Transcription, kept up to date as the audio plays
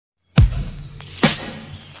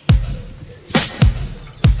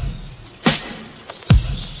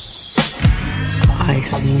I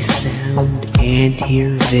see sound and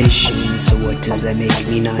hear vision, so what does that make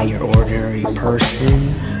me not your ordinary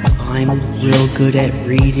person? I'm real good at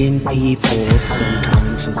reading people,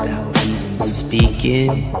 sometimes without even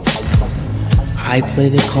speaking. I play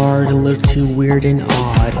the card a little too weird and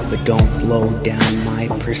odd, but don't blow down my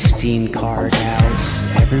pristine card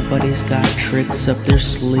house. Everybody's got tricks up their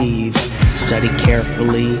sleeve, study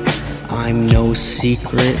carefully, I'm no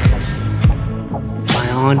secret. My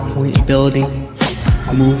on-point ability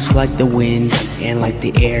moves like the wind and like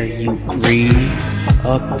the air you breathe.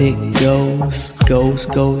 Up it goes, goes,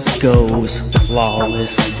 goes, goes.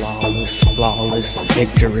 Flawless, flawless, flawless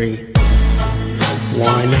victory.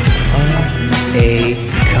 One of a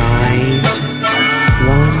kind.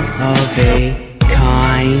 One of a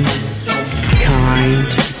kind.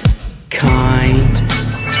 Kind. Kind.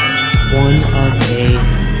 One of a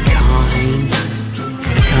kind.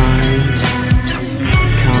 Kind.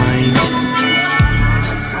 Kind.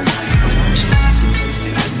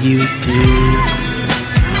 You do.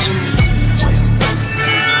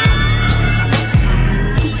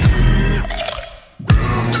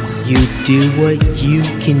 You do what you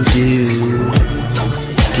can do.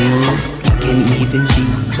 Do can even be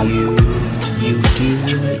you. You do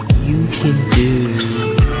what you can do.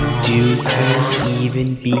 Do can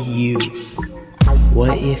even be you.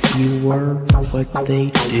 What if you were what they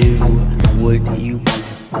do? Would you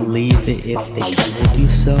believe it if they told you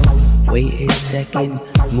so? Wait a second,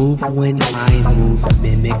 move when I move,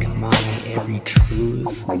 mimic my every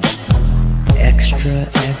truth. Extra,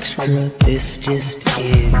 extra, this just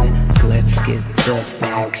in. Let's get the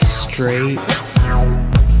facts straight.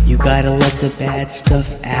 You gotta let the bad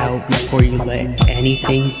stuff out before you let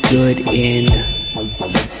anything good in.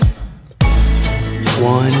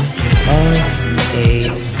 One of a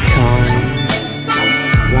kind.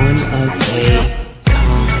 One of a